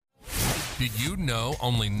Did you know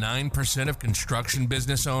only 9% of construction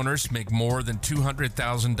business owners make more than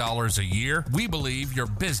 $200,000 a year? We believe your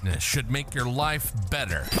business should make your life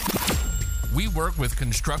better. We work with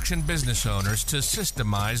construction business owners to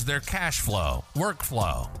systemize their cash flow,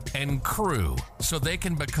 workflow, and crew so they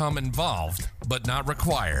can become involved but not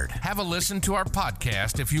required. Have a listen to our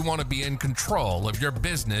podcast if you want to be in control of your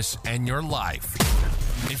business and your life.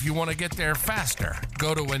 If you want to get there faster,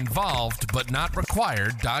 go to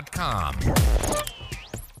involvedbutnotrequired.com.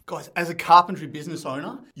 Guys, as a carpentry business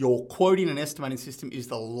owner, your quoting and estimating system is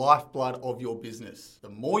the lifeblood of your business. The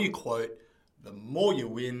more you quote, the more you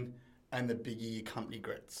win, and the bigger your company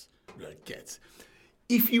gets.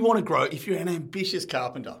 If you want to grow, if you're an ambitious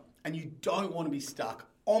carpenter and you don't want to be stuck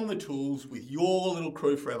on the tools with your little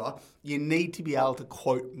crew forever, you need to be able to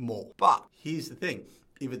quote more. But here's the thing.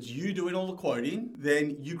 If it's you doing all the quoting,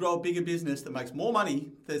 then you grow a bigger business that makes more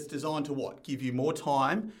money, that's designed to what? Give you more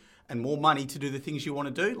time and more money to do the things you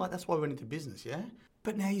want to do. Like, that's why we went into business, yeah?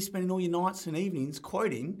 But now you're spending all your nights and evenings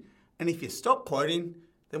quoting, and if you stop quoting,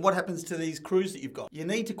 then what happens to these crews that you've got? You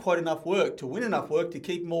need to quote enough work to win enough work to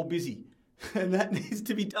keep them all busy. And that needs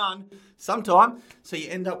to be done sometime. So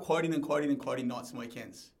you end up quoting and quoting and quoting nights and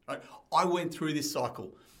weekends. Right? I went through this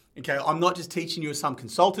cycle. Okay, I'm not just teaching you as some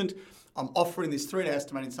consultant. I'm offering this 3-day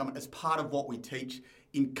estimating summit as part of what we teach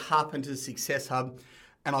in Carpenter's Success Hub.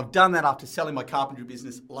 And I've done that after selling my carpentry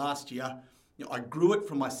business last year. I grew it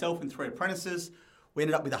from myself and 3 apprentices. We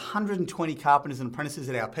ended up with 120 carpenters and apprentices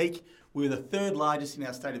at our peak. We were the 3rd largest in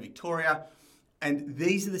our state of Victoria. And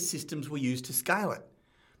these are the systems we use to scale it.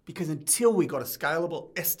 Because until we got a scalable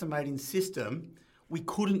estimating system, we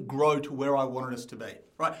couldn't grow to where I wanted us to be,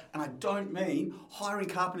 right? And I don't mean hiring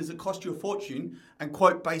carpenters that cost you a fortune and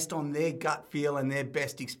quote based on their gut feel and their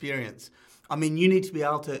best experience. I mean, you need to be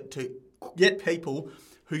able to get people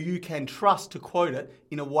who you can trust to quote it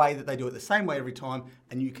in a way that they do it the same way every time,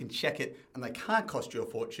 and you can check it, and they can't cost you a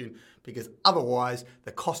fortune, because otherwise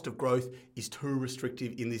the cost of growth is too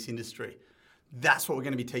restrictive in this industry. That's what we're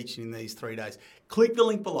going to be teaching in these 3 days. Click the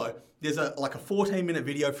link below. There's a 14-minute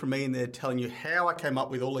video from me in there telling you how I came up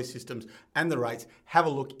with all these systems and the rates. Have a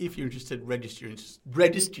look. If you're interested, register your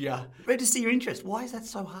interest. Why is that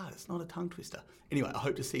so hard? It's not a tongue twister. Anyway, I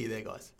hope to see you there, guys.